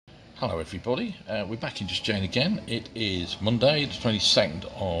Hello everybody, we're back in Just Jane again. It is Monday the 22nd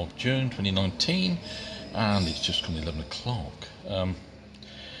of June 2019 and it's just gone 11 o'clock.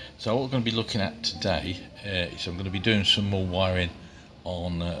 So what we're going to be looking at today is I'm going to be doing some more wiring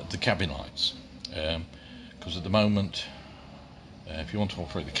on the cabin lights, because at the moment if you want to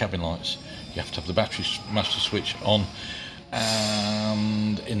operate the cabin lights you have to have the battery master switch on,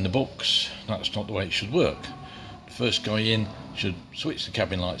 and in the books that's not the way it should work. The first guy in should switch the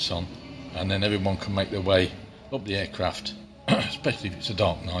cabin lights on and then everyone can make their way up the aircraft especially if it's a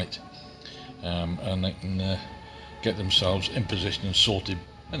dark night, and they can get themselves in position and sorted,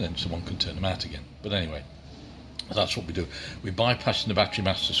 and then someone can turn them out again. But anyway, that's what we do. We're bypassing the battery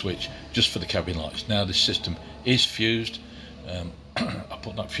master switch just for the cabin lights. Now this system is fused. I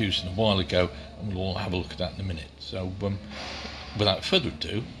put that fuse in a while ago and we'll all have a look at that in a minute. So without further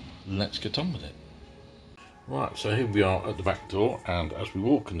ado, let's get on with it. Right, so here we are at the back door, and as we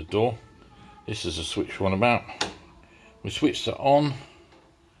walk in the door, this is the switch we're on about. We switch that on,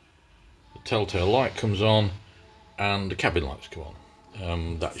 the telltale light comes on and the cabin lights go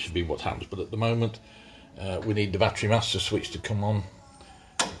on. That should be what happens, but at the moment we need the battery master switch to come on,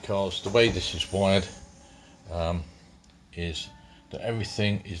 because the way this is wired is that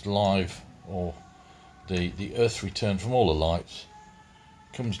everything is live, or the earth return from all the lights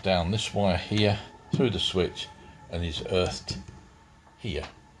comes down this wire here through the switch and is earthed here.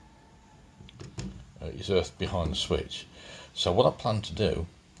 Is earthed behind the switch. So what I plan to do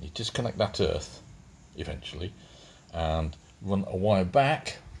is disconnect that earth eventually and run a wire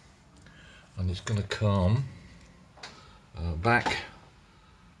back, and it's going to come back.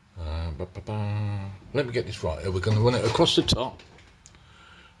 Let me get this right. We're going to run it across the top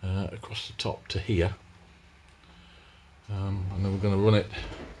to here, and then we're going to run it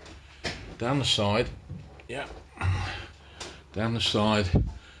down the side, down the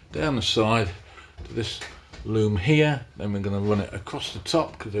side to this loom here. Then we're going to run it across the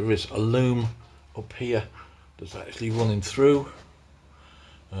top, because there is a loom up here that's actually running through,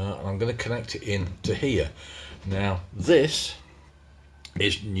 and I'm going to connect it in to here. Now this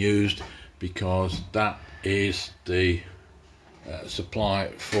isn't used because that is the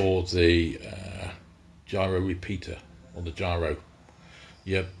supply for the gyro repeater, or the gyro,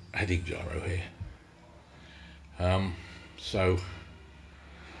 heading gyro here. So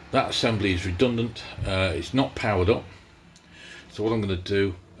that assembly is redundant. It's not powered up. So what I'm going to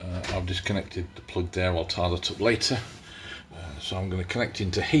do, I've disconnected the plug there. I'll tie that up later. So I'm going to connect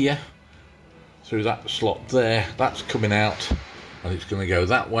into here through that slot there. That's coming out and it's going to go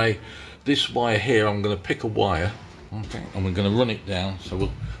that way. This wire here, I'm going to pick a wire, okay, and we're going to run it down. So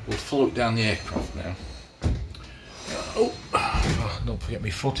we'll follow it down the aircraft now. Don't forget my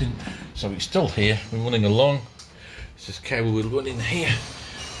footing. So it's still here, we're running along. It's this cable we'll run in here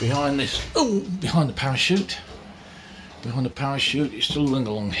behind this, behind the parachute. Behind the parachute, it's still running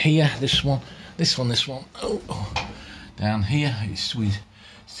along here. This one, down here. We're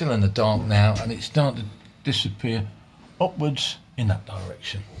still in the dark now, and it's starting to disappear upwards in that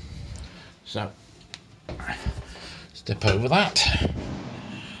direction. So step over that.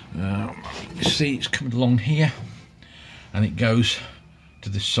 You see it's coming along here, and it goes to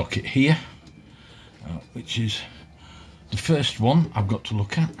this socket here, which is the first one I've got to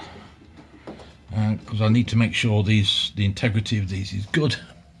look at, because I need to make sure the integrity of these is good.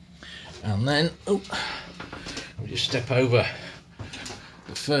 And then we just step over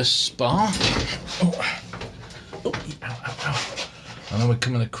the first spar. And then we're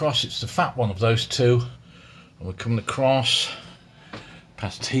coming across, it's the fat one of those two, and we're coming across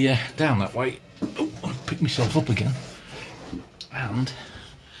past here, down that way. I'll pick myself up again, and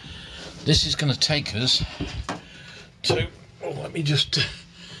this is going to take us to, let me just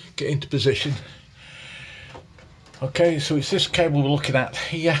get into position. Okay, so it's this cable we're looking at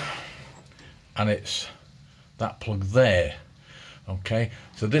here, and it's that plug there. Okay,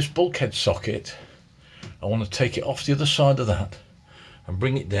 so this bulkhead socket, I want to take it off the other side of that and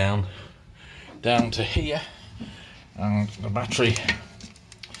bring it down to here, and the battery,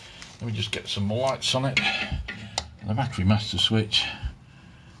 let me just get some more lights on it. And the battery master switch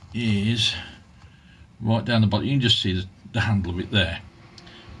is right down the bottom. You can just see the handle of it there,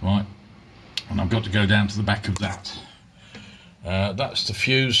 right? And I've got to go down to the back of that. That's the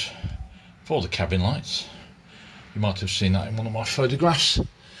fuse for the cabin lights. You might have seen that in one of my photographs.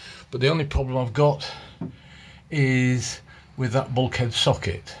 But the only problem I've got is with that bulkhead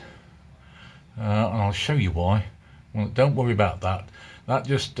socket, and I'll show you why. Well, don't worry about that. That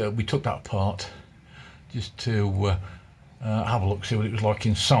just we took that apart just to have a look, see what it was like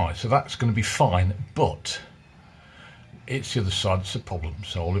inside. So that's going to be fine, but it's the other side that's the problem.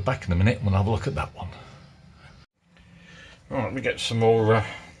 So I'll be back in a minute and we'll have a look at that one. Right, let me get some more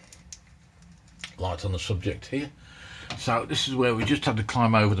light on the subject here. So this is where we just had to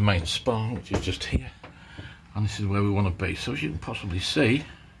climb over the main spar, which is just here, and this is where we want to be. So as you can possibly see,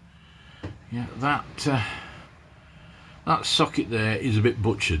 yeah, that socket there is a bit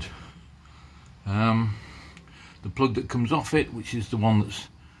butchered. The plug that comes off it, which is the one that's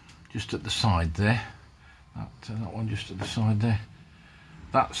just at the side there, that one just at the side there,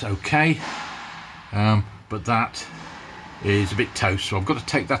 that's okay, but that is a bit toast, so I've got to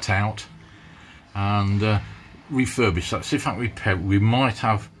take that out and refurbish that. See if I can repair it. We might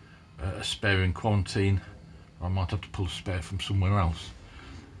have a spare in quarantine, or I might have to pull a spare from somewhere else,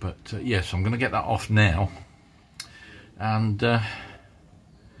 but yes, I'm going to get that off now, and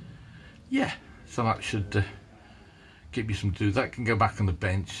yeah, so that should give you some to do. That can go back on the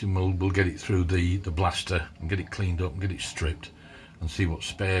bench, and we'll get it through the blaster and get it cleaned up and get it stripped and see what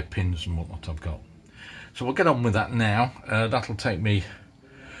spare pins and whatnot I've got. So we'll get on with that now. That'll take me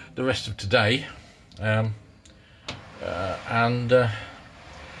the rest of today, and I'll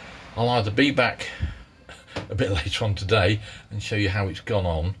either be back a bit later on today and show you how it's gone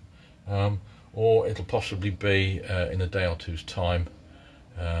on, or it'll possibly be in a day or two's time,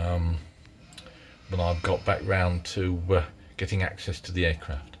 when I've got back round to getting access to the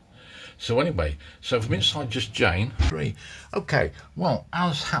aircraft. So anyway, so from inside just Jane 3. Okay, well,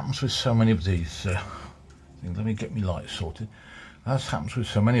 as happens with so many of these things, let me get my light sorted. As happens with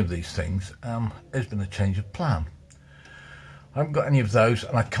so many of these things, there's been a change of plan. I haven't got any of those,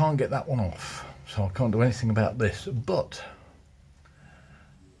 and I can't get that one off, so I can't do anything about this, but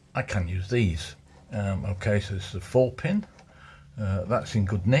I can use these. Okay, so this is a 4-pin, that's in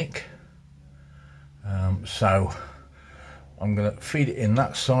good nick. So I'm going to feed it in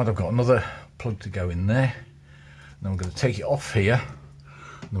that side. I've got another plug to go in there. Then I'm going to take it off here,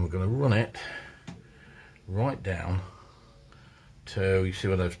 and then we're going to run it right down to, you see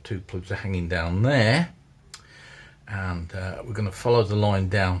where those two plugs are hanging down there, and we're going to follow the line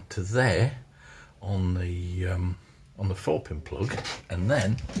down to there on the 4-pin plug, and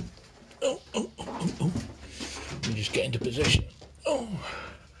then we just get into position.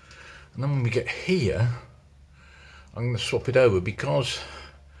 And then when we get here, I'm going to swap it over, because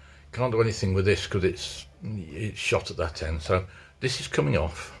I can't do anything with this because it's shot at that end. So this is coming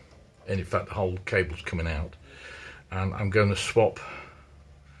off, and in fact the whole cable's coming out, and I'm going to swap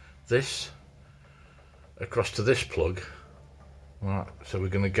this across to this plug. Right, so we're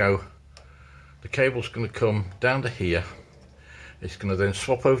going to go, the cable's going to come down to here, it's going to then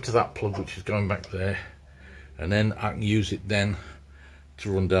swap over to that plug which is going back there, and then I can use it then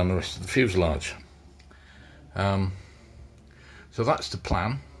to run down the rest of the fuselage. So that's the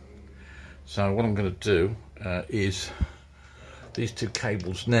plan. So what I'm going to do is these two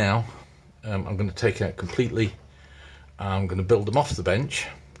cables now, I'm going to take out completely. I'm going to build them off the bench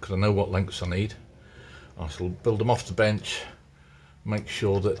because I know what lengths I need. I shall build them off the bench, make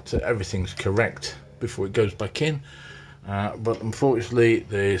sure that everything's correct before it goes back in. But unfortunately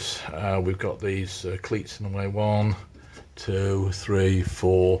we've got these cleats in the way, 1, 2, 3,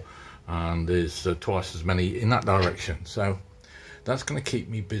 4, and there's twice as many in that direction, so that's going to keep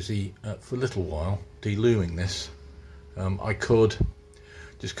me busy for a little while deluing this. I could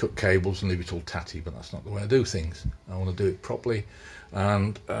just cut cables and leave it all tatty, but that's not the way I do things. I want to do it properly,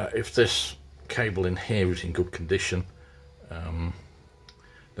 and if this cable in here is in good condition,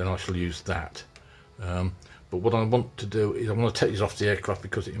 then I shall use that. But what I want to do is I want to take these off the aircraft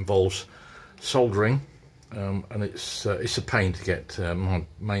because it involves soldering. And it's a pain to get my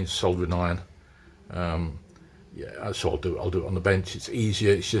main soldering iron. Yeah, so I'll do it on the bench. It's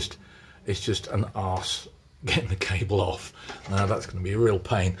easier. It's just an arse getting the cable off. That's going to be a real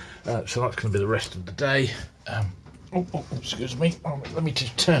pain. So that's going to be the rest of the day. Excuse me. Let me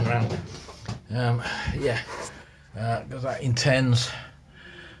just turn around. Yeah, because that intends.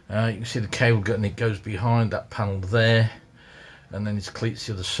 You can see the cable and it goes behind that panel there, and then its cleats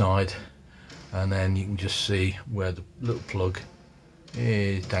the other side. And then you can just see where the little plug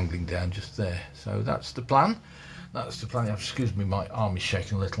is dangling down just there. So that's the plan. That's the plan. Excuse me, my arm is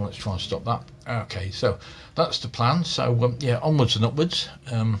shaking a little. Let's try and stop that. Okay, so that's the plan. So yeah, onwards and upwards.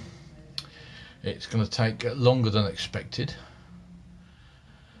 It's going to take longer than expected.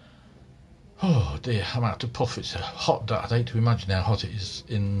 Oh dear, I'm out to puff. It's a hot day. I'd hate to imagine how hot it is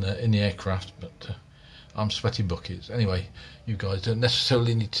in the aircraft, but I'm sweaty buckets. Anyway, you guys don't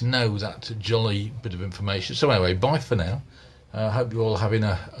necessarily need to know that jolly bit of information. So anyway, bye for now. I hope you're all having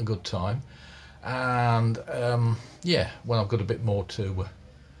a good time. And yeah, well, I've got a bit more to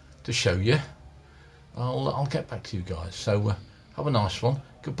show you. I'll get back to you guys. So have a nice one.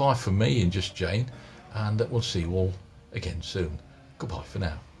 Goodbye from me and Just Jane, and we'll see you all again soon. Goodbye for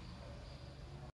now.